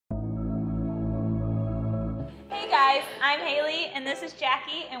Hey guys, I'm Haley and this is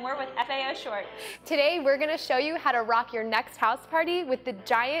Jackie and we're with FAO Schwarz. Today we're going to show you how to rock your next house party with the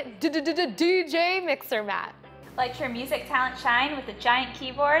giant DJ mixer mat. Let your music talent shine with the giant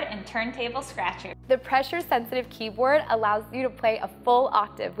keyboard and turntable scratcher. The pressure-sensitive keyboard allows you to play a full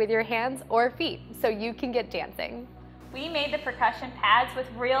octave with your hands or feet so you can get dancing. We made the percussion pads with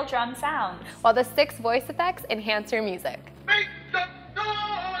real drum sounds, while the 6 voice effects enhance your music. Make some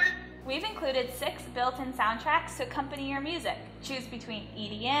noise! We've included 6 built-in soundtracks to accompany your music. Choose between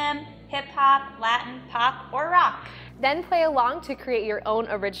EDM, hip-hop, Latin, pop, or rock. Then play along to create your own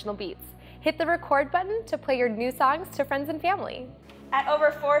original beats. Hit the record button to play your new songs to friends and family. At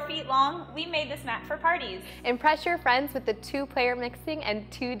over 4 feet long, we made this mat for parties. Impress your friends with the 2-player mixing and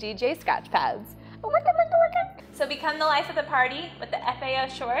 2 DJ scratch pads. So become the life of the party with the FAO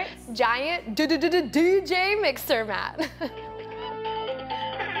Schwarz giant DJ mixer mat.